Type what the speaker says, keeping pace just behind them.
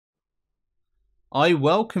I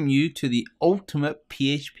welcome you to the ultimate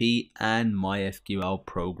PHP and MySQL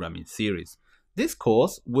programming series. This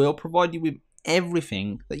course will provide you with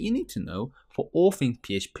everything that you need to know for all things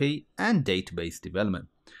PHP and database development.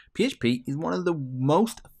 PHP is one of the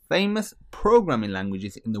most famous programming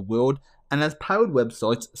languages in the world and has powered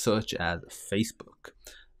websites such as Facebook.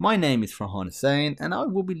 My name is Farhan Hussain and I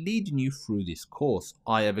will be leading you through this course.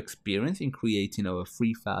 I have experience in creating over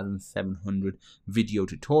 3,700 video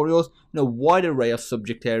tutorials in a wide array of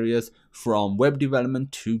subject areas from web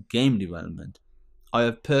development to game development. I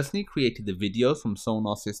have personally created the videos from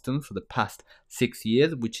Sonar Systems for the past 6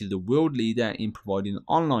 years, which is the world leader in providing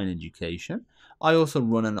online education. I also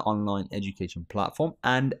run an online education platform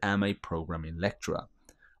and am a programming lecturer.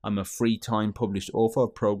 I'm a three-time published author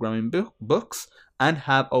of programming books and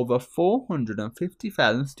have over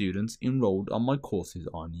 450,000 students enrolled on my courses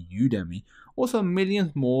on Udemy. Also,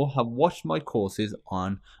 millions more have watched my courses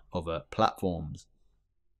on other platforms.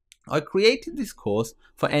 I created this course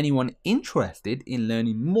for anyone interested in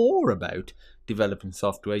learning more about developing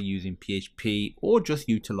software using PHP or just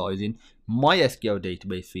utilizing MySQL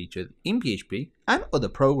database features in PHP and other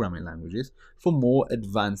programming languages for more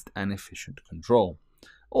advanced and efficient control.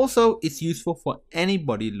 Also, it's useful for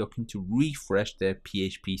anybody looking to refresh their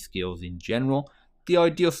PHP skills in general. The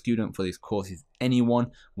ideal student for this course is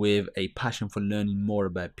anyone with a passion for learning more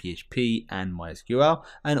about PHP and MySQL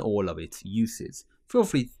and all of its uses. Feel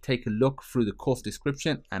free to take a look through the course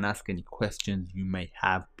description and ask any questions you may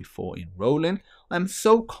have before enrolling. I am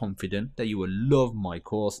so confident that you will love my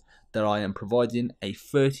course that I am providing a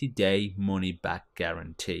 30-day money-back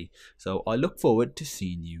guarantee. So I look forward to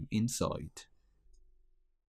seeing you inside.